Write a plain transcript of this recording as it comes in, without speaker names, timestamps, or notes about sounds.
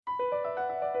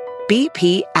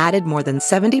BP added more than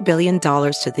 $70 billion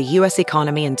to the U.S.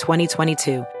 economy in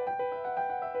 2022.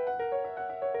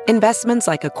 Investments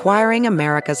like acquiring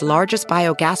America's largest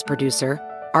biogas producer,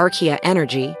 Archaea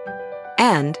Energy,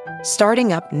 and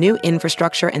starting up new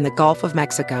infrastructure in the Gulf of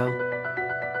Mexico.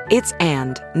 It's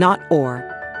and, not or.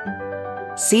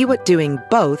 See what doing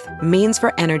both means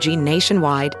for energy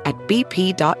nationwide at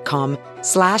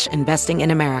bp.com/investing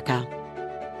in America.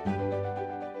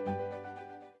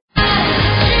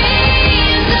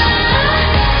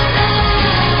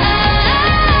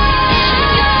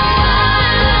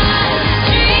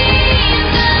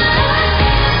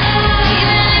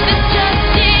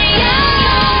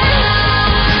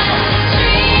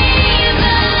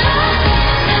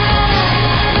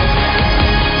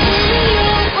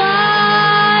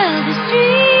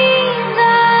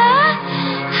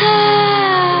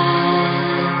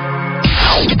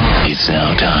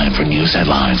 News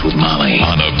headlines with Molly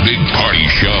on a Big Party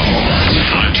Show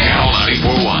on Channel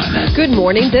 94.1. Good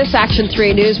morning. This Action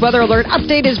 3 News weather alert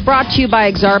update is brought to you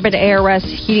by Exarban ARS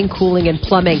Heating, Cooling, and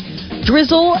Plumbing.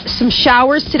 Drizzle, some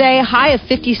showers today, high of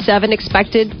 57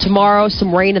 expected. Tomorrow,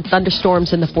 some rain and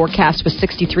thunderstorms in the forecast with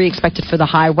 63 expected for the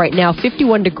high. Right now,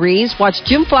 51 degrees. Watch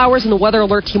Jim Flowers and the Weather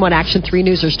Alert team on Action 3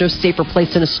 News. There's no safer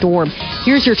place in a storm.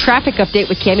 Here's your traffic update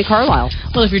with Cammie Carlisle.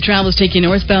 Well, if your travel is taking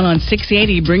northbound on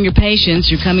 680, bring your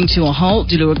patience. You're coming to a halt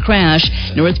due to a crash.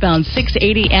 Northbound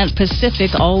 680 and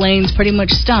Pacific, all lanes pretty much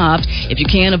stopped. If you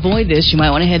can't avoid this, you might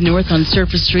want to head north on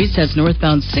surface streets. That's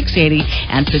northbound 680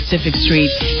 and Pacific Street.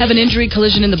 Have an injury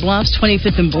collision in the Bluffs,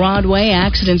 25th and Broadway.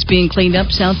 Accidents being cleaned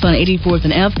up southbound 84th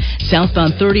and F,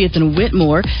 southbound 30th and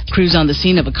Whitmore. Crews on the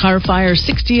scene of a car fire,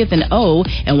 60th and O.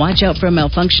 And watch out for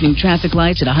malfunctioning traffic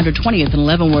lights at 120th and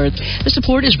Leavenworth. The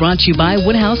support is brought to you by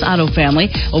Woodhouse Auto Family.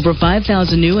 Over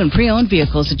 5,000 new and pre-owned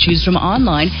vehicles to choose from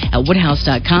online at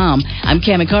woodhouse.com. I'm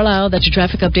Cammie Carlisle. That's your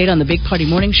traffic update on the Big Party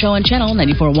Morning Show on Channel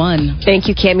 94.1. Thank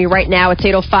you, Cammie. Right now, it's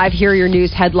 8:05. Here are your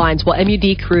news headlines. Well,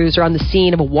 MUD crews are on the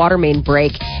scene of a water main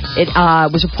break. It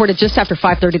was reported just after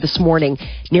 5:30 this morning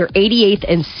near 88th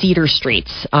and Cedar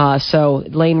Streets. So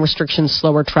lane restrictions,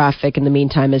 slower traffic in the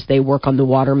meantime as they work on the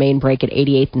water main break at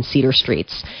 88th and Cedar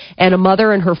Streets. And a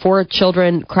mother and her 4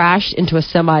 children crashed into a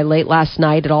semi late last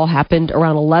night. It all happened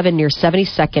around 11 near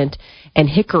 72nd and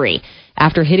Hickory.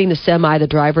 After hitting the semi, the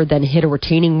driver then hit a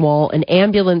retaining wall. An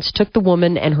ambulance took the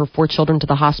woman and her 4 children to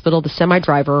the hospital. The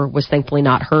semi-driver was thankfully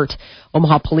not hurt.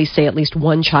 Omaha police say at least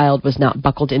one child was not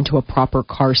buckled into a proper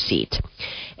car seat.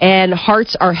 And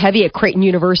hearts are heavy at Creighton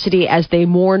University as they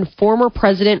mourn former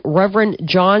President Reverend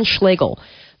John Schlegel.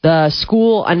 The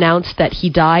school announced that he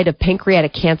died of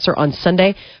pancreatic cancer on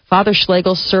Sunday. Father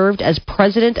Schlegel served as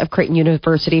president of Creighton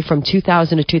University from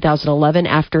 2000 to 2011.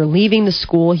 After leaving the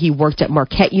school, he worked at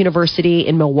Marquette University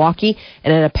in Milwaukee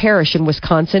and at a parish in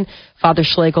Wisconsin. Father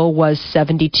Schlegel was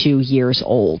 72 years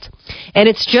old. And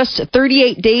it's just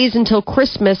 38 days until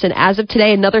Christmas, and as of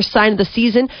today, another sign of the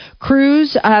season.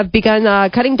 Crews have begun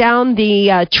cutting down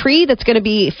the tree that's going to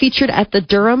be featured at the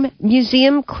Durham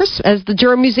Museum as the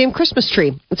Durham Museum Christmas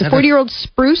tree. It's a 40-year-old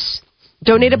spruce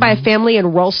donated by a family in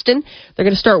Ralston. They're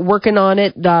going to start working on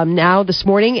it now this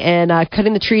morning and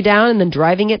cutting the tree down and then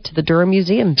driving it to the Durham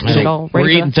Museum. We're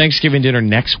eating Thanksgiving dinner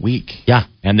next week. Yeah.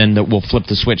 And then we'll flip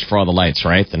the switch for all the lights,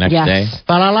 right? The next day?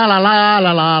 La la la la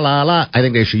la la la la. I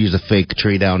think they should use a fake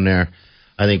tree down there.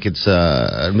 I think it's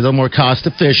a little more cost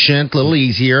efficient, a little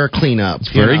easier cleanup.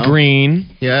 It's very green.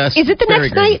 Yes. Is it the next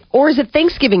green. night or is it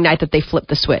Thanksgiving night that they flip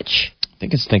the switch? I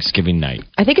think it's Thanksgiving night.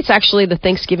 I think it's actually the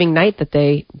Thanksgiving night that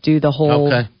they do the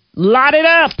whole lot it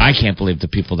up. I can't believe the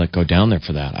people that go down there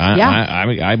for that.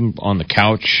 I'm on the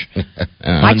couch,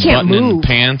 I can't move.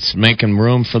 Pants, making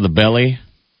room for the belly.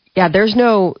 Yeah, there's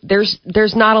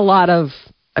not a lot of,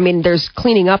 there's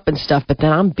cleaning up and stuff, but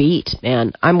then I'm beat,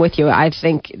 man. I'm with you. I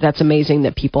think that's amazing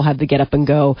that people have to get up and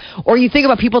go. Or you think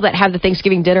about people that have the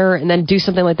Thanksgiving dinner and then do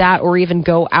something like that, or even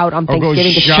go out on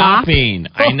Thanksgiving to shop.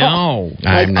 I know.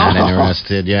 I'm not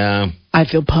interested, yeah. I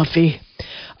feel puffy.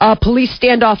 Police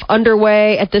standoff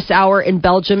underway at this hour in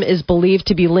Belgium is believed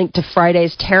to be linked to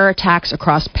Friday's terror attacks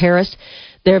across Paris.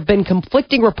 There have been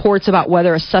conflicting reports about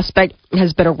whether a suspect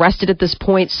has been arrested at this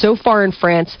point. So far in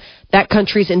France, that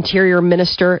country's interior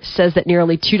minister says that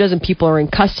nearly 24 people are in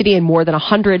custody and more than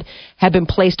 100 have been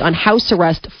placed on house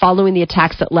arrest following the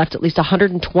attacks that left at least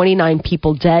 129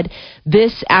 people dead.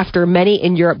 This after many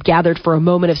in Europe gathered for a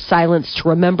moment of silence to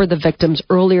remember the victims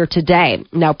earlier today.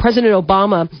 Now, President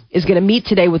Obama is going to meet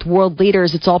today with world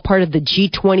leaders. It's all part of the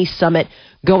G20 summit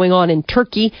going on in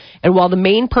Turkey. And while the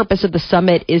main purpose of the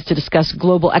summit is to discuss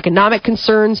global economic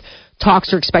concerns,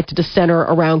 talks are expected to center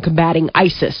around combating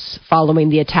ISIS following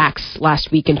the attacks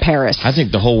last week in Paris. I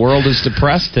think the whole world is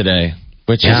depressed today,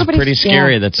 which is pretty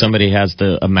scary that somebody has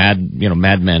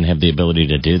madmen have the ability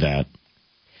to do that.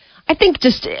 I think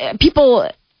just people,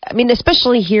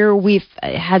 especially here, we've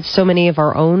had so many of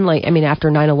our own, after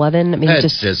 9/11. It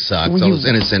just sucks. Those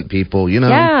innocent people,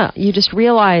 Yeah, you just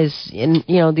realize,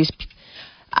 these.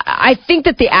 I think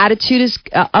that the attitude is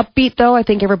upbeat, though. I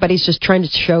think everybody's just trying to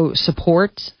show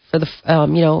support for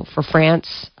for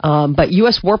France. But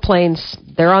U.S. warplanes,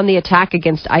 they're on the attack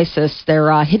against ISIS.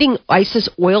 They're hitting ISIS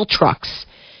oil trucks.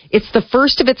 It's the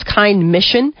first of its kind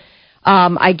mission.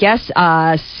 I guess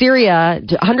Syria,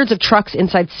 hundreds of trucks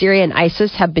inside Syria and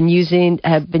ISIS have been using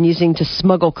to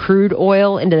smuggle crude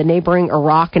oil into the neighboring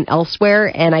Iraq and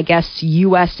elsewhere. And I guess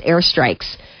U.S.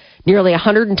 airstrikes. Nearly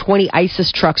 120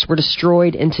 ISIS trucks were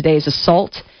destroyed in today's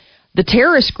assault. The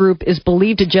terrorist group is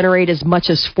believed to generate as much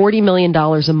as $40 million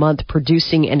a month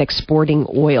producing and exporting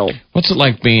oil. What's it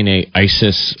like being a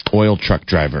ISIS oil truck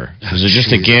driver? Is it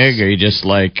just a gig, or are you just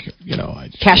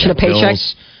cashing a paycheck?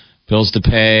 Bills to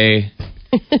pay,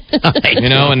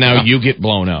 and now you get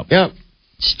blown up. Yep.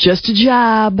 It's just a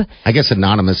job. I guess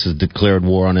Anonymous has declared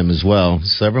war on him as well.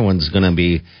 So everyone's going to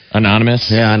be...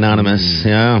 Anonymous? Yeah, Anonymous,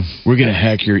 yeah. We're going to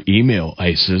hack your email,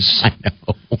 ISIS. I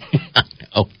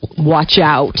know. Watch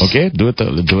out. Okay, do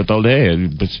it all day.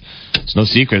 It's no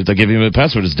secret. They'll give you a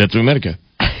password. It's Death to America.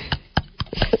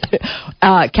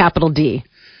 Capital D.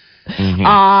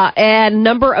 Mm-hmm. And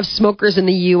number of smokers in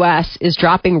the U.S. is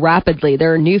dropping rapidly.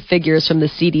 There are new figures from the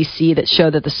CDC that show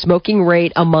that the smoking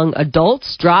rate among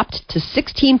adults dropped to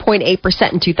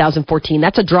 16.8% in 2014.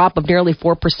 That's a drop of nearly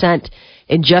 4%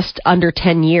 in just under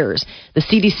 10 years. The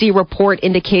CDC report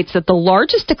indicates that the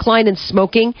largest decline in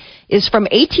smoking is from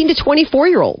 18 to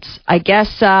 24-year-olds. I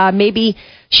guess maybe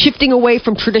shifting away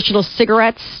from traditional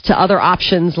cigarettes to other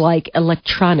options like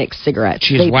electronic cigarettes.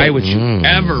 Geez, why would you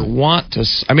ever want to?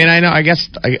 I guess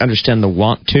I understand the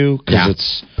want to,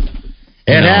 because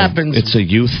it happens. It's a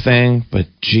youth thing, but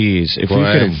geez, if we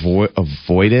could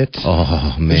avoid it.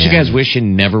 Oh, man. Don't you guys wish you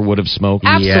never would have smoked?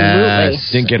 Absolutely. Yes.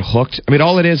 Didn't get hooked.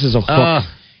 All it is a hook.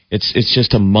 It's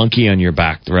just a monkey on your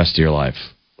back the rest of your life.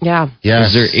 Yeah. Yes.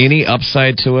 Is there any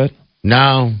upside to it?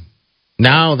 No,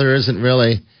 there isn't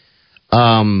really.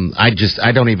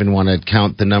 I don't even want to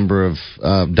count the number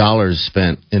of dollars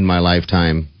spent in my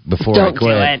lifetime before I quit.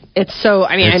 Don't do it. It's so,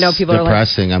 I know people are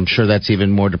depressing. I'm sure that's even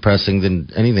more depressing than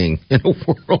anything in the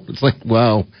world. It's like,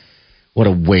 wow, what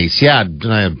a waste. Yeah,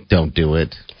 don't do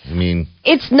it.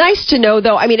 It's nice to know,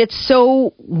 though. It's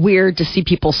so weird to see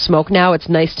people smoke now. It's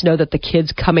nice to know that the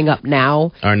kids coming up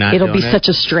now are not. It'll be such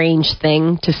a strange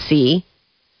thing to see.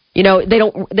 They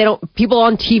don't, people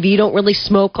on TV don't really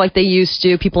smoke like they used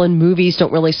to. People in movies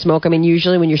don't really smoke.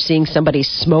 Usually when you're seeing somebody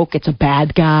smoke, it's a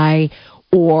bad guy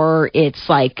or it's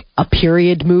like a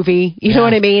period movie. You know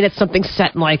what I mean? It's something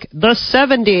set in like the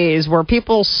 70s where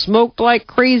people smoked like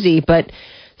crazy, but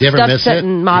stuff set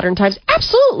in modern times.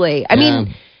 Absolutely.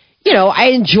 I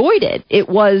enjoyed it. It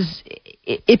was,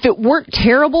 if it weren't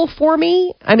terrible for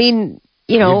me, you'd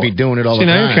be doing it all the time.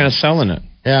 Now you're kind of selling it.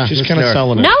 Yeah, she's kind of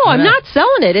selling it. No, I'm not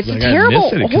selling it. It's a terrible,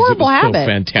 horrible habit. So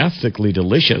fantastically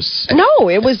delicious. No,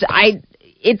 it was.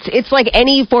 It's like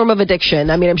any form of addiction.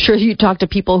 I'm sure you talk to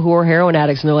people who are heroin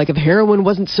addicts, and they're like, if heroin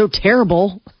wasn't so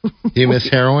terrible. Do you miss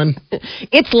heroin?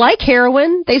 It's like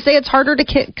heroin. They say it's harder to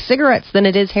kick cigarettes than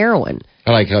it is heroin.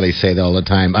 I like how they say that all the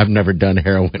time. I've never done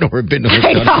heroin or been done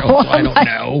heroin. I don't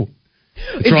know.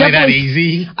 It's really that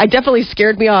easy. It definitely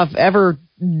scared me off ever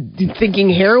thinking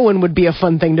heroin would be a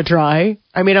fun thing to try.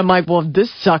 I'm like, well, if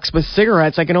this sucks with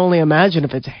cigarettes, I can only imagine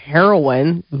if it's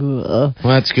heroin. Ugh. Well,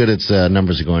 that's good. Its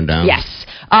numbers are going down. Yes.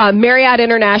 Marriott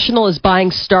International is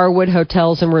buying Starwood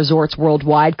Hotels and Resorts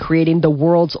worldwide, creating the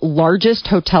world's largest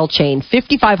hotel chain.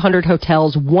 5,500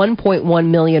 hotels, 1.1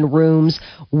 million rooms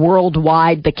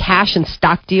worldwide. The cash and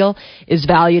stock deal is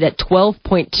valued at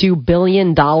 $12.2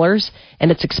 billion,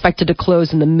 and it's expected to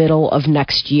close in the middle of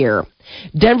next year.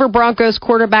 Denver Broncos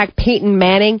quarterback Peyton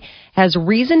Manning has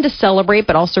reason to celebrate,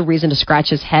 but also reason to scratch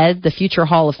his head. The future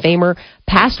Hall of Famer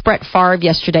passed Brett Favre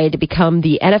yesterday to become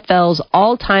the NFL's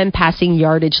all-time passing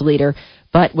yardage leader,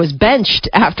 but was benched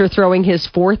after throwing his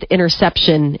fourth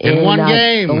interception in one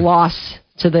game. The loss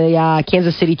to the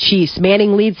Kansas City Chiefs.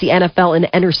 Manning leads the NFL in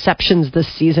interceptions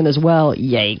this season as well.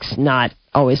 Yikes, not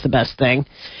always the best thing.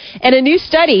 And a new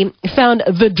study found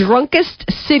the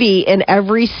drunkest city in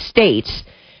every state.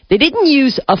 They didn't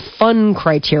use a fun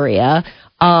criteria.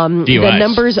 The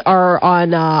numbers are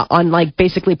on like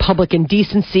basically public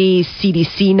indecency,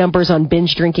 CDC numbers on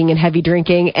binge drinking and heavy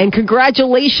drinking. And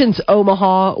congratulations,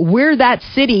 Omaha. We're that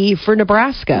city for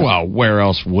Nebraska. Well, where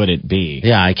else would it be?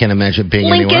 Yeah, I can't imagine it being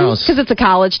Lincoln, anywhere else. because it's a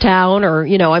college town, or,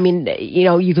 you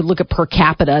could look at per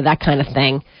capita, that kind of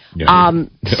thing. Yeah.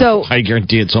 So I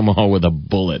guarantee it's Omaha with a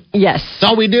bullet. Yes.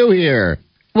 That's all we do here.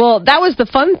 Well, that was the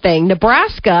fun thing.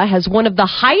 Nebraska has one of the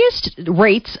highest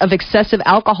rates of excessive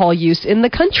alcohol use in the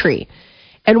country.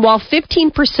 And while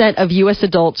 15% of U.S.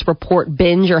 adults report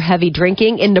binge or heavy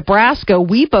drinking, in Nebraska,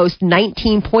 we boast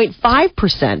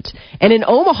 19.5%. And in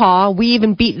Omaha, we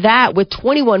even beat that with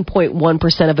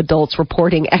 21.1% of adults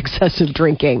reporting excessive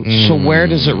drinking. So where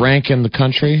does it rank in the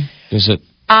country? Is it?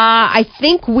 I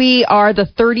think we are the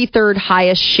 33rd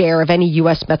highest share of any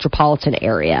U.S. metropolitan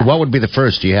area. What would be the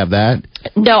first? Do you have that?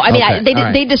 No, I mean,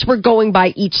 Okay. they just were going by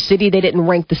each city. They didn't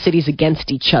rank the cities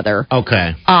against each other.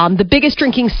 Okay. The biggest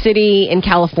drinking city in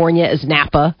California is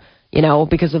Napa,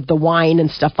 because of the wine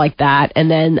and stuff like that. And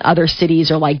then other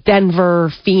cities are like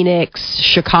Denver, Phoenix,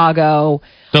 Chicago.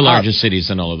 The largest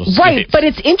cities in all of those Right, states. but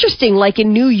it's interesting. Like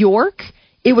in New York,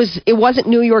 it wasn't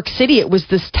New York City. It was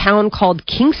this town called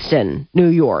Kingston, New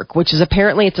York, which is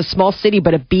apparently it's a small city,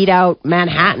 but it beat out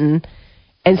Manhattan.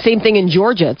 And same thing in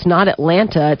Georgia. It's not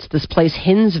Atlanta. It's this place,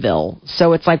 Hinsville.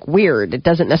 So it's like weird. It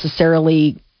doesn't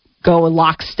necessarily go in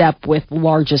lockstep with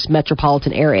largest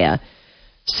metropolitan area.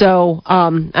 So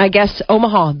I guess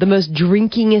Omaha, the most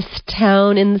drinkingest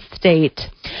town in the state.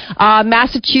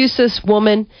 Massachusetts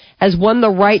woman has won the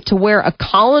right to wear a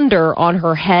colander on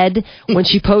her head when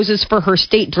she poses for her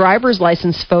state driver's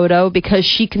license photo because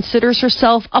she considers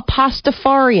herself a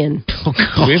Pastafarian.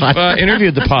 We've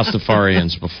interviewed the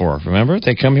Pastafarians before. Remember?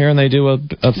 They come here and they do a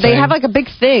thing. They have like a big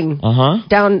thing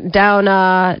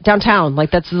downtown. Like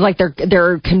that's like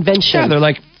their convention. Yeah, they're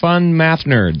like fun math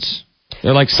nerds.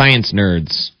 They're like science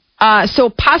nerds. So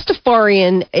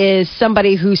Pastafarian is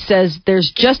somebody who says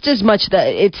there's just as much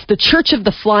it's the Church of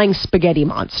the Flying Spaghetti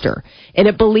Monster, and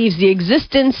it believes the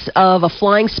existence of a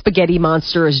flying spaghetti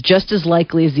monster is just as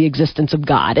likely as the existence of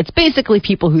God. It's basically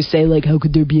people who say like, how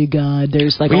could there be a God?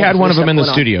 There's like we had one of them in the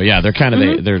stuff studio. Yeah, they're kind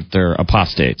of they're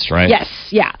apostates, right? Yes,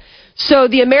 yeah. So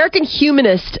the American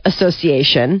Humanist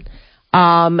Association.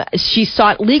 She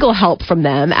sought legal help from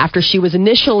them after she was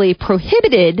initially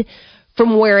prohibited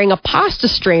from wearing a pasta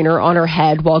strainer on her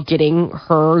head while getting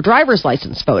her driver's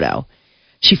license photo.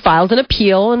 She filed an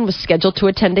appeal and was scheduled to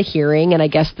attend a hearing, and I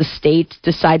guess the state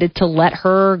decided to let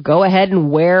her go ahead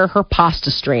and wear her pasta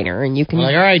strainer. And you can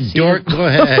all right, dork, go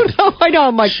ahead. No, I know.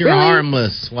 I'm like, you're really?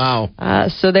 harmless. Wow.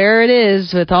 So there it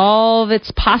is. With all of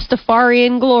its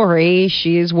Pastafarian glory,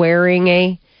 she is wearing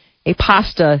a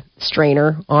pasta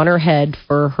strainer on her head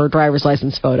for her driver's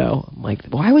license photo. I'm like,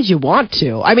 why would you want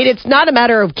to? I mean, it's not a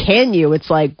matter of can you.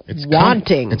 It's like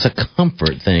wanting. It's a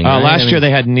comfort thing. Right? Last year they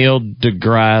had Neil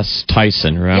deGrasse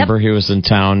Tyson. Remember? Yep. He was in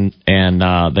town, and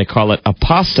they call it a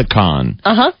PastaCon.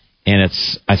 Uh-huh. And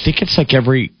I think it's like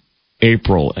every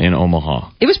April in Omaha.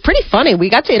 It was pretty funny.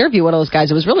 We got to interview one of those guys.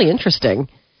 It was really interesting.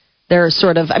 They're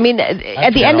sort of, at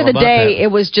the end of the day,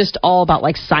 it was just all about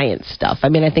like science stuff. I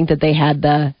mean, I think that they had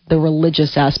the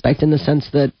religious aspect in the sense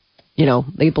that,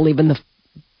 they believe in the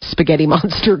spaghetti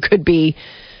monster could be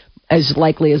as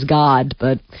likely as God.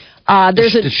 But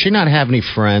does she not have any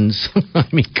friends?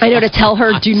 I know, to tell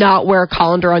her, do not wear a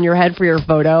colander on your head for your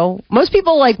photo. Most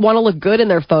people want to look good in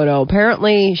their photo.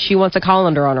 Apparently, she wants a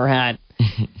colander on her head.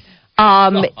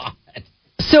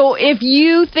 So if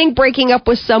you think breaking up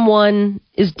with someone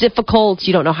is difficult,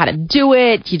 you don't know how to do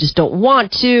it, you just don't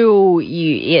want to,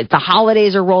 the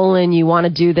holidays are rolling, you want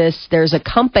to do this, there's a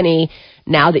company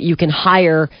now that you can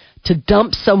hire to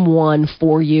dump someone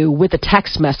for you with a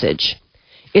text message.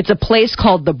 It's a place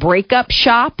called The Breakup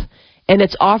Shop, and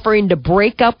it's offering to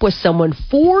break up with someone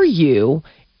for you,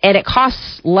 and it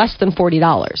costs less than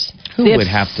 $40. Who would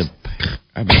have to?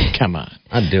 I mean, come on.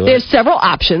 I'd do it. There's several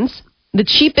options. The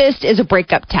cheapest is a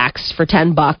breakup text for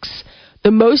 $10.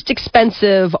 The most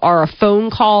expensive are a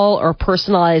phone call or a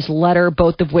personalized letter,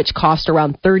 both of which cost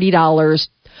around $30.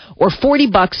 Or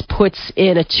 $40 puts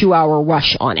in a 2-hour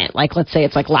rush on it. Like, let's say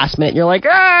it's like last minute. You're like,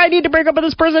 I need to break up with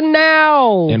this person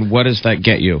now. And what does that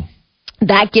get you?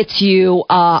 That gets you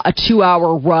a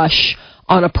 2-hour rush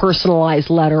on a personalized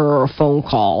letter or a phone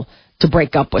call to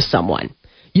break up with someone.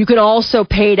 You can also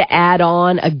pay to add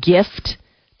on a gift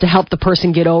to help the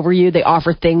person get over you. They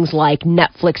offer things like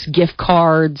Netflix gift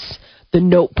cards, The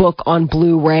Notebook on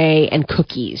Blu-ray, and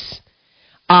cookies.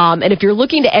 And if you're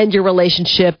looking to end your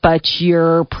relationship, but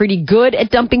you're pretty good at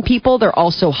dumping people, they're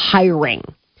also hiring.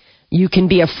 You can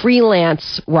be a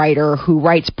freelance writer who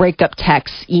writes breakup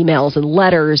texts, emails, and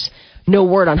letters No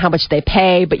word on how much they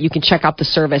pay, but you can check out the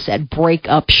service at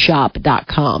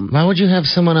breakupshop.com. Why would you have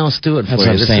someone else do it for That's you?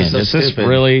 what I'm saying. Is so Is this stupid.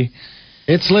 really...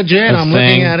 It's legit. I'm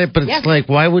looking at it, but it's Yeah. like,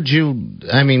 why would you?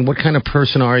 I mean, what kind of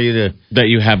person are you to? That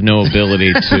you have no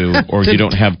ability to, or you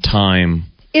don't have time.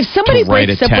 If somebody To write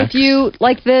breaks a up with text. you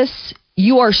like this,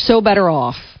 you are so better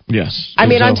off. Yes. I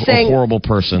mean, It was I'm saying a horrible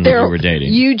person that you were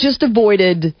dating. You just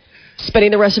avoided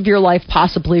spending the rest of your life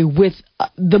possibly with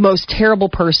the most terrible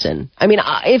person. I mean,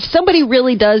 if somebody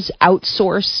really does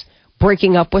outsource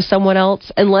breaking up with someone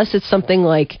else, unless it's something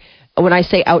like, when I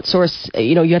say outsource,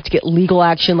 you know, you have to get legal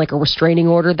action, like a restraining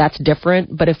order, that's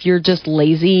different. But if you're just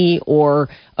lazy or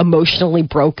emotionally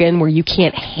broken where you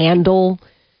can't handle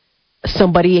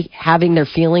somebody having their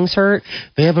feelings hurt.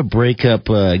 They have a breakup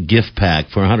gift pack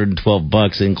for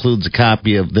 $112. It includes a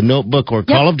copy of The Notebook or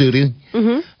Call of Duty,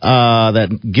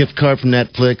 that gift card from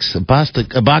Netflix,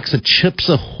 a box of Chips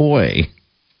Ahoy.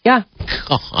 Yeah.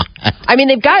 God. I mean,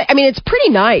 it's pretty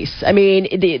nice. I mean,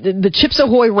 the Chips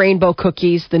Ahoy rainbow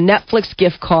cookies, the Netflix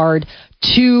gift card,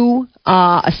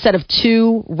 a set of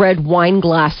 2 red wine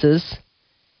glasses,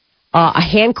 a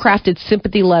handcrafted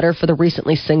sympathy letter for the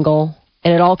recently single,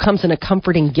 and it all comes in a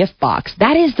comforting gift box.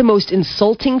 That is the most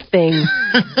insulting thing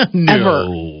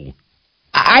ever.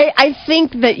 I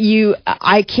think that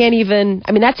I can't even,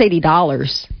 I mean, that's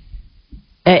 $80.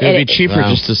 It would be cheaper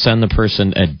just to send the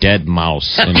person a dead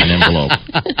mouse in an envelope.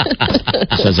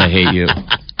 Says, I hate you.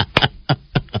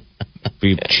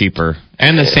 Be cheaper.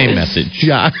 And the same message.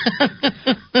 Yeah.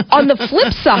 On the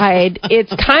flip side,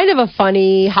 it's kind of a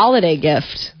funny holiday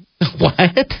gift.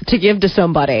 What? To give to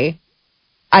somebody.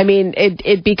 I mean,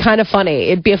 it'd be kind of funny.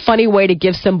 It'd be a funny way to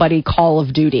give somebody Call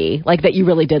of Duty, like that you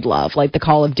really did love, like the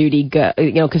Call of Duty,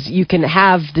 because you can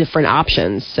have different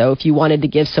options. So if you wanted to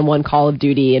give someone Call of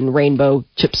Duty and Rainbow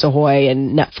Chips Ahoy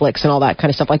and Netflix and all that kind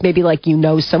of stuff, like maybe like you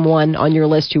know someone on your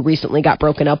list who recently got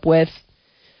broken up with.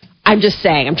 I'm just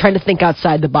saying, I'm trying to think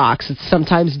outside the box. It's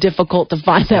sometimes difficult to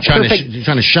find that perfect... You're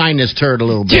trying to shine this turd a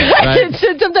little bit, right?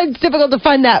 It's sometimes difficult to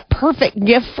find that perfect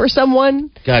gift for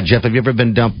someone. God, Jeff, have you ever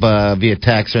been dumped via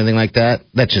text or anything like that?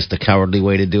 That's just a cowardly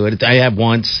way to do it. I have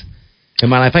once in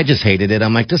my life. I just hated it.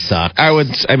 I'm like, this sucks. I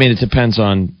mean, it depends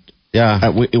on...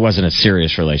 Yeah. It wasn't a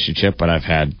serious relationship, but I've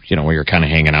had, where you're kind of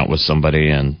hanging out with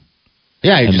somebody and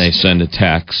they send a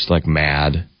text like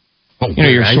mad.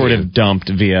 You're sort of dumped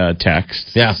via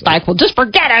text. Yeah. Like, well, just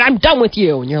forget it. I'm done with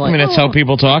you. And you're like, that's how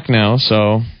people talk now,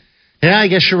 so... Yeah, I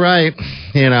guess you're right.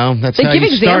 That's they how you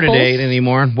start a date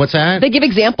anymore. What's that? They give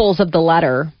examples of the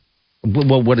letter.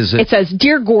 Well, what is it? It says,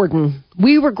 Dear Gordon,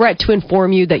 we regret to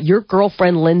inform you that your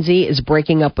girlfriend Lindsay is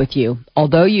breaking up with you.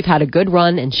 Although you've had a good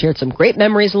run and shared some great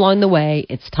memories along the way,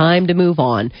 it's time to move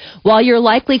on. While you're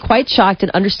likely quite shocked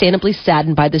and understandably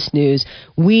saddened by this news,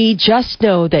 we just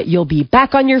know that you'll be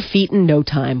back on your feet in no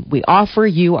time. We offer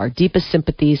you our deepest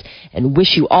sympathies and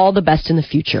wish you all the best in the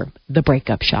future. The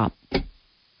Breakup Shop.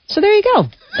 So there you go.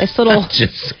 Nice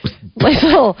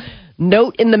little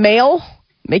note in the mail.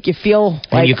 Make you feel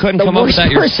like you couldn't the come up with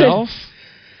that person. yourself?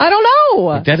 I don't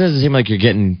know. That doesn't seem like you're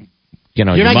getting, you're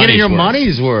not getting your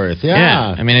money's worth.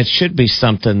 Yeah. I mean, it should be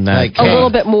something that a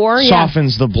little bit more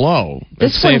softens the blow.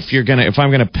 Let's say if I'm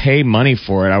gonna pay money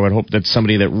for it, I would hope that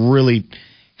somebody that really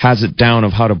has it down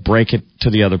of how to break it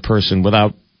to the other person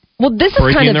without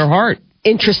breaking their heart.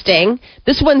 Interesting.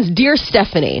 This one's Dear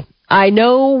Stephanie. I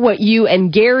know what you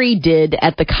and Gary did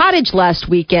at the cottage last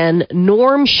weekend.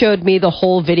 Norm showed me the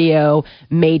whole video,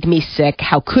 made me sick.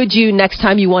 How could you? Next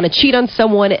time you want to cheat on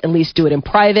someone, at least do it in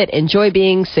private. Enjoy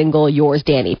being single. Yours,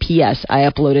 Danny. P.S. I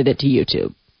uploaded it to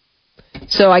YouTube.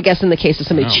 So I guess in the case of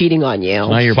somebody cheating on you.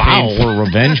 Now you're paying for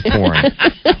revenge porn.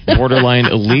 Borderline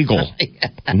illegal.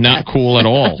 Not cool at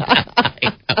all.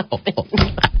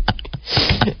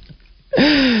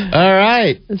 All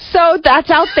right. So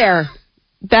that's out there.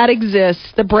 That exists,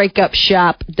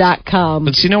 thebreakupshop.com.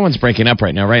 But see, no one's breaking up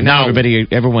right now. Right now,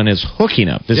 everyone is hooking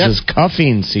up. This is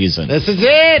cuffing season. This is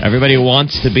it. Everybody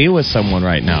wants to be with someone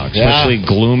right now, especially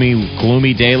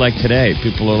gloomy day like today.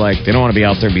 People are like, they don't want to be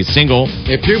out there and be single.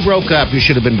 If you broke up, you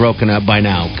should have been broken up by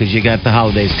now because you got the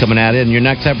holidays coming at it, and your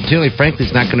next opportunity, frankly,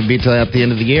 is not going to be till at the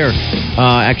end of the year.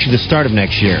 Actually, the start of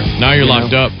next year. Now you're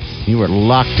locked up. You are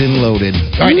locked and loaded.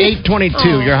 All right,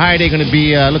 8:22. Your high day going to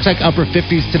be, looks like upper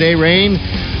 50s today, rain.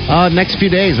 Next few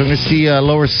days, we're going to see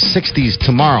lower 60s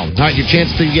tomorrow. All right, your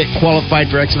chance to get qualified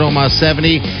for Exit Omaha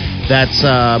 70. That's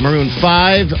Maroon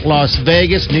 5, Las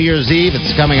Vegas, New Year's Eve.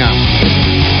 It's coming up.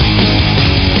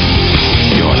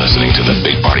 You're listening to The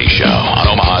Big Party Show on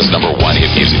Omaha's #1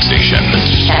 hit music station.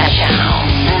 Channel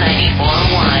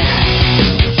 94.1.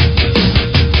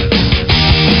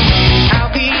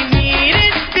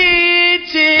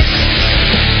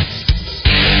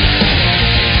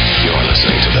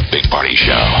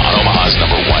 on Omaha's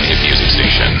 #1 hit music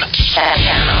station.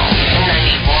 Channel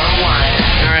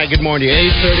 94.1. All right, good morning.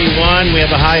 8:31. We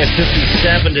have a high of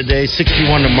 57 today,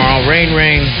 61 tomorrow. Rain.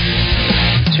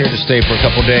 It's here to stay for a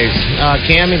couple days.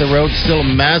 Cammie, the road's still a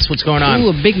mess. What's going on? Ooh,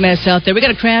 a big mess out there. We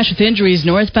got a crash with injuries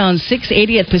northbound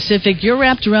 680 at Pacific. You're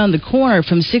wrapped around the corner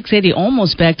from 680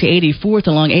 almost back to 84th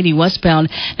along 80 westbound.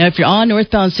 Now, if you're on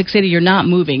northbound 680, you're not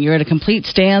moving. You're at a complete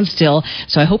standstill.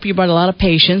 So I hope you brought a lot of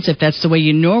patience. If that's the way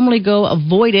you normally go,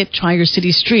 avoid it. Try your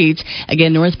city streets.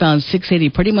 Again, northbound 680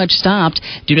 pretty much stopped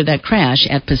due to that crash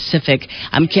at Pacific.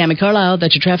 I'm Cammie Carlisle.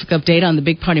 That's your traffic update on the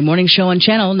Big Party Morning Show on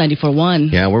Channel 94.1.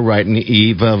 Yeah, we're right in the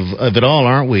eve of it all,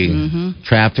 aren't we? Mm-hmm.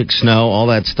 Traffic, snow, all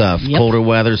that stuff. Yep. Colder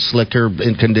weather, slicker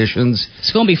in conditions.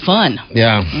 It's going to be fun.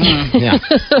 Yeah. Yeah.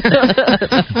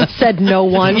 Said no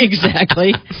one.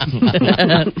 Exactly.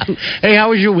 Hey, how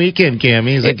was your weekend,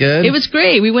 Cammie? Is it good? It was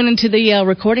great. We went into the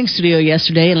recording studio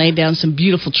yesterday and laid down some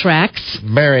beautiful tracks.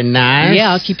 Very nice.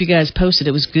 Yeah, I'll keep you guys posted.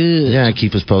 It was good. Yeah,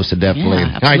 keep us posted, definitely.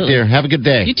 Yeah, all right, dear. Have a good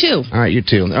day. You too. All right, you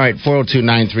too. All right,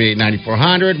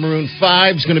 402-938-9400. Maroon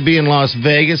 5 is going to be in Las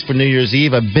Vegas for New Year's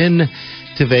Eve. I've been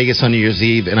to Vegas on New Year's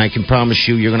Eve, and I can promise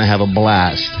you you're going to have a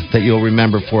blast that you'll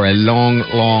remember for a long,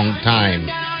 long time.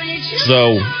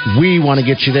 So we want to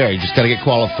get you there. You just got to get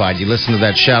qualified. You listen to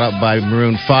that shout-out by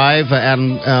Maroon 5,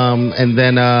 Adam, and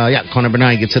then, call number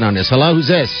 9 gets in on this. Hello, who's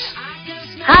this?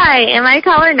 Hi, am I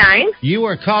caller 9? You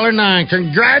are caller 9.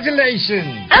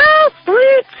 Congratulations. Oh,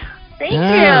 sweet. Thank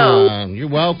you. You're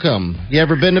welcome. You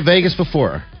ever been to Vegas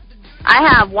before? I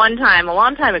have one time, a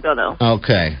long time ago, though.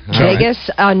 Okay. Vegas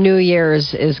on New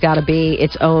Year's is got to be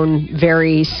its own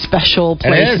very special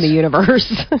place in the universe.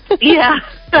 Yeah.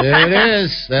 It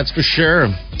is. That's for sure.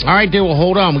 All right, dear. Well,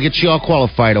 hold on. We'll get you all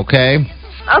qualified, okay?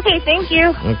 Okay, thank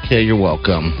you. Okay, you're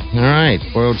welcome. All right.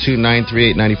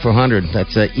 402-938-9400.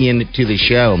 That's Ian to the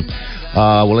show.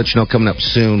 We'll let you know coming up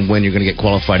soon when you're going to get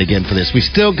qualified again for this. We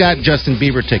still got Justin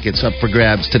Bieber tickets up for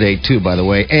grabs today, too, by the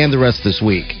way, and the rest of this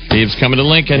week. Steve's coming to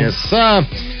Lincoln. Yes,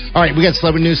 all right, we got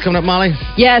celebrity news coming up, Molly.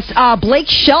 Yes, Blake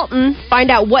Shelton,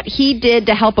 find out what he did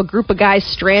to help a group of guys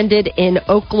stranded in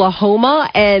Oklahoma.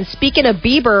 And speaking of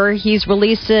Bieber, he's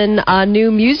releasing a new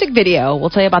music video. We'll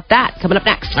tell you about that coming up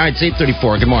next. All right, it's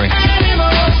 8:34. Good morning.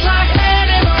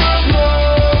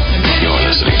 You're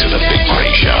listening to The Big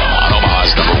Party Show on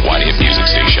Omaha's #1 hit music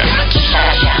station.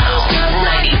 Channel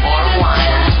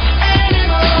 94.1.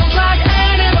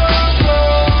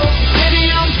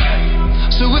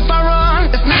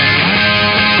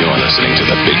 You're listening to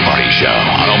The Big Party Show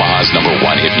on Omaha's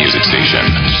 #1 hit music station.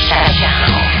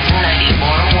 Channel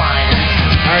 94.1.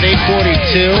 All right,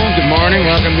 8:42. Good morning.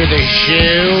 Welcome to the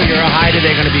show. Your high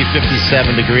today going to be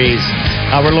 57 degrees.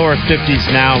 We're lower 50s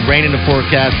now. Rain in the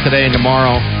forecast today and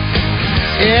tomorrow.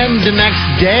 And the next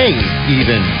day,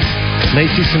 even. May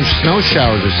see some snow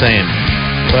showers, they're saying.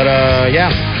 But,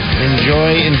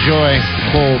 enjoy.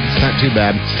 Cold. It's not too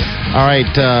bad. All right,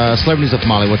 celebrities up,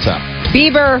 Molly. What's up?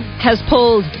 Bieber has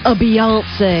pulled a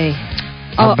Beyonce.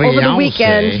 Over the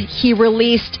weekend, he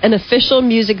released an official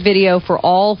music video for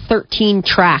all 13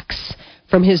 tracks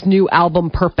from his new album,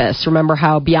 Purpose. Remember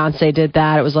how Beyonce did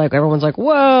that? It was like, everyone's like,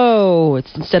 whoa.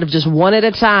 It's instead of just one at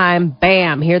a time,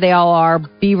 bam, here they all are.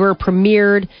 Bieber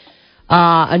premiered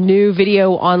a new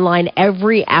video online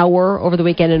every hour over the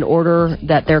weekend in order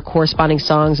that their corresponding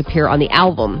songs appear on the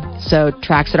album. So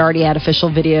tracks that already had official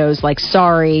videos like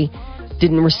Sorry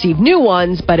didn't receive new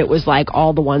ones, but it was like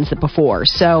all the ones that before.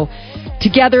 So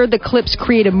together, the clips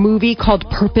create a movie called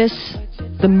Purpose,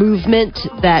 the movement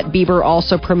that Bieber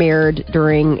also premiered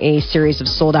during a series of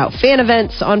sold-out fan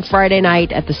events on Friday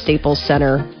night at the Staples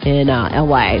Center in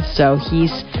L.A. So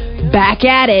he's back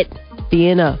at it,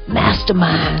 being a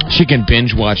mastermind. She can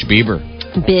binge watch Bieber.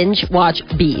 Binge watch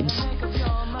Biebs.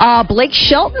 Blake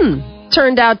Shelton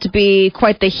turned out to be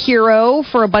quite the hero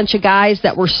for a bunch of guys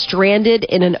that were stranded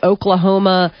in an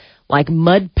Oklahoma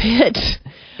mud pit.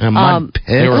 A mud pit?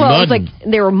 They were mudding.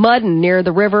 They were mudding near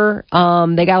the river.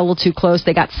 They got a little too close.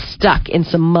 They got stuck in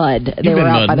some mud. They were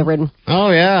out by the river.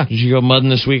 Oh, yeah. Did you go mudding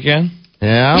this weekend?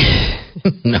 Yeah.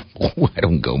 No, I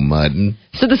don't go mudding.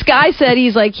 So this guy said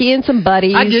he and some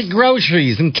buddies. I get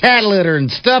groceries and cat litter and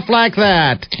stuff like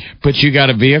that. But you got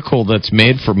a vehicle that's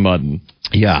made for mudding.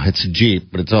 Yeah, it's a Jeep,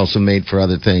 but it's also made for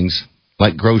other things,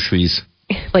 like groceries.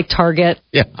 Like Target.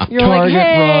 Yeah. You're Target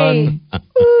hey.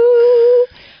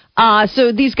 Run.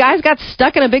 So these guys got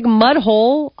stuck in a big mud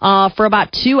hole for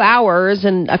about 2 hours,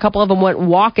 and a couple of them went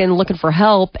walking looking for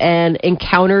help and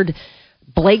encountered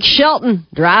Blake Shelton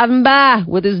driving by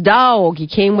with his dog. He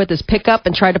came with his pickup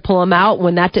and tried to pull him out.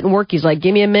 When that didn't work, he's like,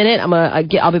 give me a minute.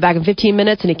 I'll be back in 15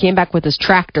 minutes. And he came back with his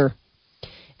tractor.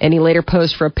 And he later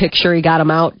posed for a picture. He got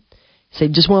him out. Say,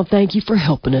 just want to thank you for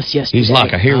helping us yesterday. He's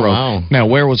like a hero. Oh, wow. Now,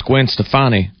 where was Gwen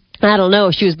Stefani? I don't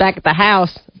know. She was back at the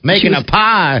house. Making a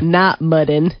pie. Not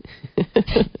mudding.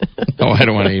 Oh, I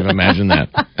don't want to even imagine that.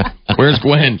 Where's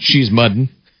Gwen? She's mudding.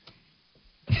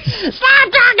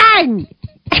 Stop talking!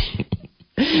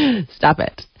 Stop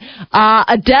it.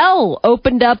 Adele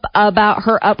opened up about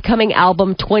her upcoming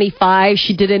album 25.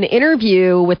 She did an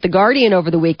interview with The Guardian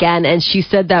over the weekend, and she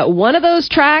said that one of those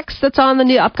tracks that's on the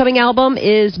new upcoming album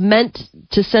is meant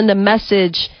to send a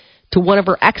message to one of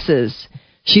her exes.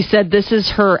 She said this is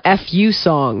her FU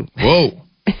song. Whoa.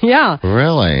 Yeah.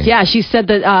 Really? Yeah, she said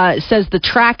that says the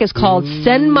track is called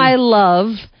Send My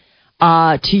Love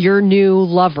to Your New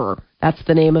Lover. That's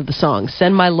the name of the song.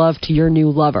 Send My Love to Your New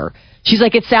Lover. She's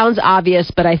like, it sounds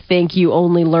obvious, but I think you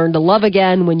only learn to love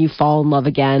again when you fall in love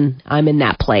again. I'm in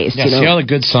that place. Yeah, you know? see, all the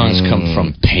good songs come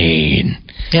from pain.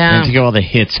 Yeah. And think of all the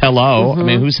hits. Hello. I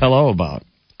mean, who's Hello about?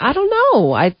 I don't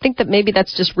know. I think that maybe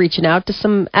that's just reaching out to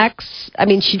some ex. I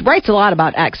mean, she writes a lot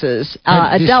about exes.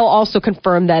 Adele also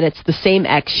confirmed that it's the same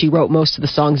ex she wrote most of the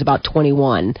songs about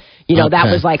 21. You know, that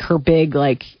was like her big,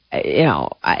 like, you know,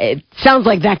 it sounds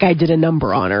like that guy did a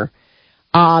number on her.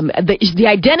 The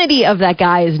identity of that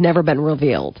guy has never been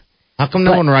revealed. How come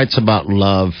no one writes about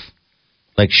love?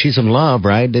 Like, she's in love,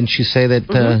 right? Didn't she say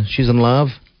that she's in love?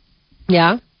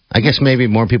 Yeah. I guess maybe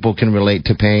more people can relate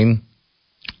to pain.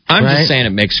 I'm just saying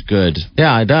it makes good.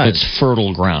 Yeah, it does. It's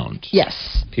fertile ground.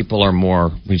 Yes. People are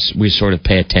more, we sort of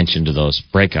pay attention to those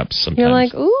breakups sometimes. You're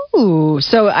like, ooh.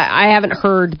 So I haven't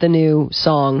heard the new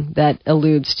song that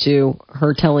alludes to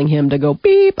her telling him to go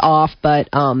beep off, but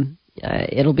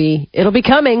it'll be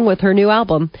coming with her new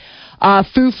album.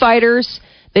 Foo Fighters,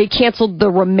 they canceled the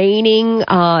remaining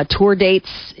tour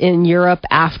dates in Europe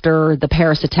after the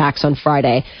Paris attacks on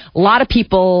Friday. A lot of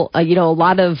people, a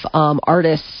lot of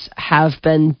artists have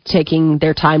been taking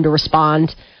their time to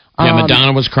respond. Yeah,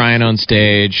 Madonna was crying on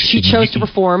stage. She chose to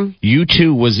perform.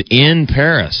 U2 was in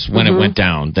Paris when it went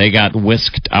down. They got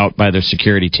whisked out by their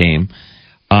security team.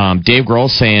 Dave Grohl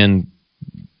saying,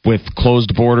 with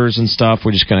closed borders and stuff,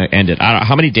 we're just going to end it.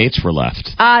 How many dates were left?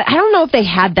 I don't know if they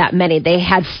had that many. They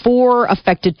had 4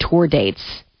 affected tour dates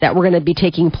that were going to be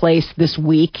taking place this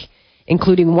week,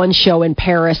 including one show in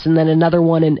Paris and then another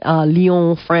one in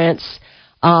Lyon, France.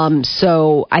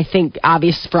 So I think,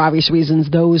 for obvious reasons,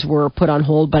 those were put on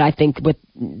hold. But I think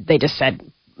they just said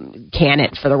can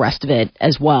it for the rest of it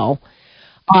as well.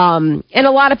 And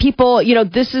a lot of people,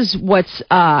 this is what's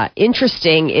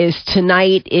interesting is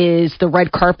tonight is the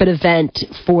red carpet event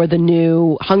for the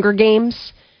new Hunger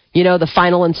Games, the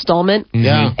final installment.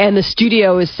 Yeah. And the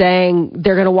studio is saying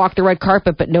they're going to walk the red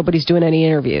carpet, but nobody's doing any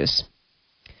interviews.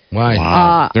 Why?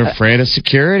 Wow. They're afraid of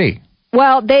security.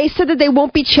 Well, they said that they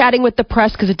won't be chatting with the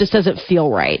press because it just doesn't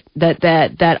feel right.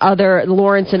 That other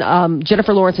Lawrence and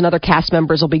Jennifer Lawrence and other cast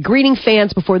members will be greeting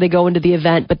fans before they go into the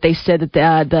event. But they said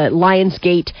that the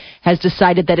Lionsgate has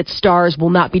decided that its stars will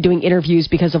not be doing interviews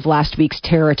because of last week's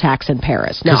terror attacks in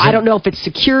Paris. Now, I don't know if it's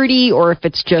security or if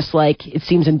it's just like it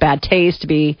seems in bad taste to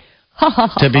be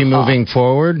moving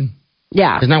forward.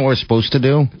 Yeah, isn't that what we're supposed to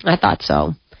do? I thought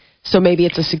so. So maybe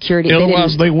it's a security.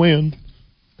 Otherwise, they win.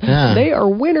 Yeah. They are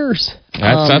winners.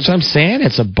 That's what I'm saying.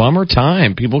 It's a bummer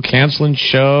time. People canceling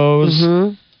shows.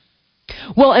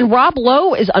 Mm-hmm. Well, and Rob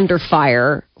Lowe is under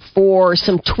fire for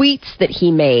some tweets that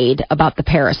he made about the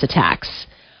Paris attacks.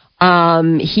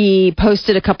 He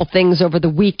posted a couple things over the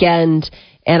weekend,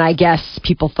 and I guess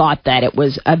people thought that it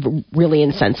was really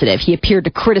insensitive. He appeared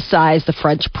to criticize the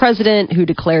French president, who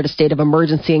declared a state of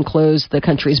emergency and closed the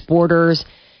country's borders.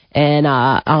 And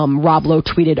Rob Lowe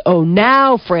tweeted, "Oh,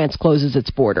 now France closes its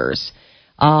borders,"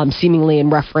 seemingly in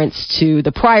reference to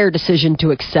the prior decision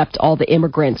to accept all the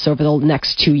immigrants over the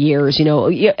next 2 years. A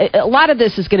lot of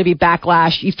this is going to be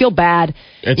backlash. You feel bad.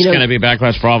 It's going to be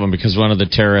backlash for all of them because one of the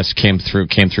terrorists came through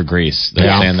Greece.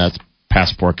 They're saying that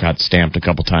passport got stamped a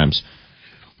couple times,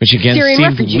 which again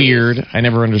seemed weird. I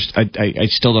never understood. I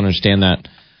still don't understand that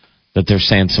they're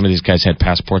saying some of these guys had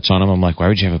passports on them. I'm like, why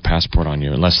would you have a passport on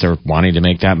you? Unless they're wanting to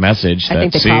make that message. I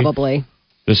think they probably.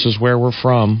 This is where we're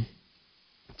from.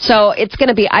 So it's going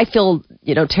to be, I feel,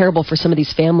 terrible for some of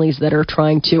these families that are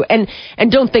trying to, and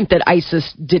don't think that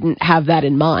ISIS didn't have that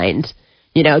in mind.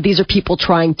 These are people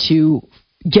trying to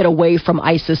get away from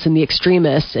ISIS and the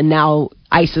extremists, and now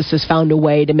ISIS has found a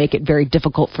way to make it very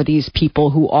difficult for these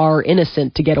people who are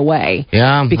innocent to get away.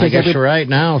 Yeah, because I guess you're right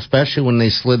now, especially when they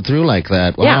slid through like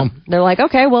that. Wow. Yeah, they're like,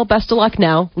 okay, well, best of luck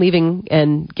now, leaving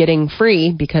and getting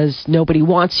free because nobody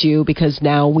wants you because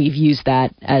now we've used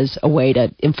that as a way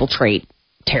to infiltrate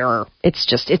terror. It's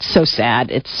so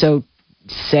sad. It's so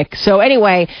sick. So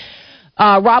anyway,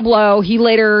 Rob Lowe, he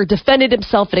later defended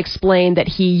himself and explained that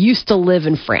he used to live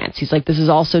in France. He's like, this is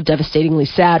also devastatingly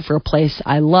sad for a place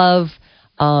I love,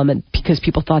 and because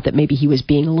people thought that maybe he was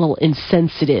being a little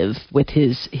insensitive with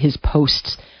his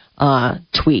posts,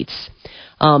 tweets.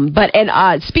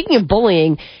 But speaking of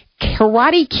bullying,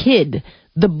 Karate Kid,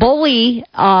 the bully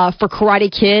for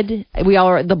Karate Kid, we all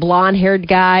are the blonde-haired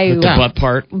guy. With the butt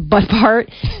part. Butt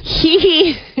part.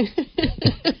 He...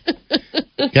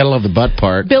 Gotta love the butt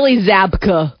part. Billy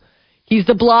Zabka. He's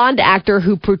the blonde actor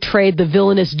who portrayed the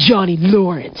villainous Johnny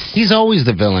Lawrence. He's always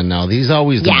the villain, though. He's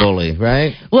always the bully,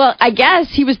 right? Well, I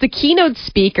guess he was the keynote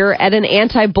speaker at an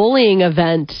anti-bullying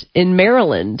event in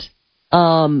Maryland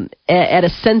at a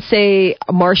Sensei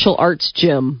martial arts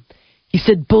gym. He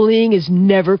said, bullying is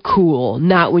never cool,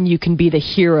 not when you can be the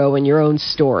hero in your own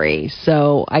story.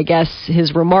 So I guess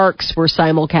his remarks were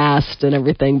simulcast and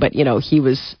everything, but, you know, he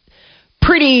was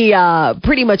pretty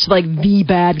much like the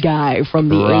bad guy from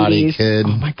the Karate 80s. Kid.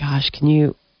 Oh, my gosh,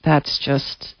 that's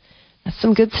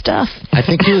some good stuff. I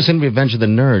think he was in Revenge of the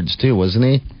Nerds, too, wasn't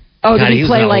he? Oh, God, did he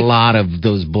play was in like a lot of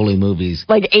those bully movies?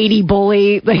 Like 80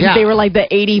 bully? Like They were like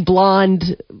the 80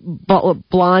 blonde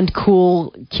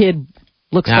cool kid.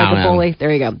 Looks like a bully. There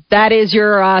you go. That is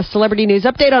your celebrity news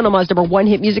update on Omaha's number one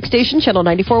hit music station, Channel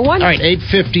 94.1. All right,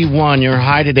 8:51. Your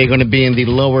high today going to be in the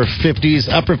lower 50s,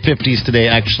 upper 50s today,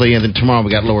 actually, and then tomorrow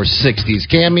we got lower 60s.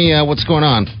 Cammy, what's going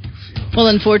on? Well,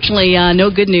 unfortunately,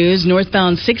 no good news.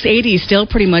 Northbound 680 is still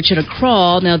pretty much at a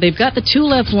crawl. Now, they've got the two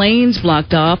left lanes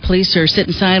blocked off. Police are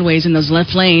sitting sideways in those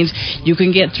left lanes. You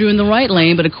can get through in the right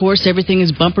lane, but of course, everything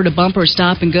is bumper to bumper,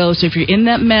 stop and go. So if you're in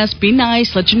that mess, be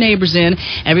nice, let your neighbors in.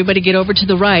 Everybody get over to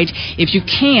the right. If you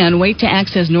can, wait to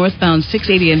access northbound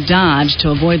 680 and Dodge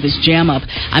to avoid this jam up.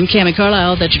 I'm Cammy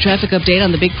Carlisle. That's your traffic update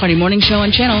on the Big Party Morning Show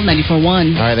on Channel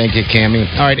 94.1. All right, thank you, Cammy.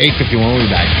 All right, 8:51. We'll be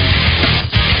back.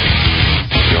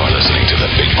 You're listening to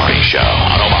the Big Party Show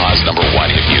on Omaha's number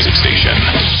one hit music station.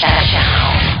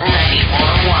 Channel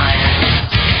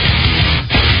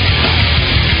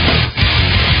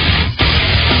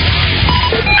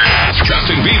 94.1.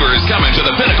 Justin Bieber is coming to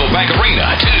the Pinnacle Bank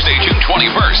Arena Tuesday, June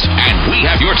 21st, and we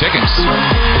have your tickets.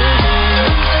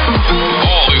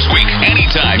 All this week,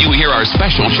 anytime you hear our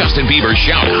special Justin Bieber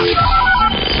shout-out.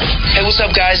 Hey, what's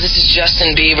up, guys? This is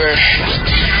Justin Bieber.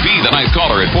 Be the nice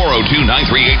caller at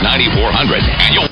 402-938-9400, and you'll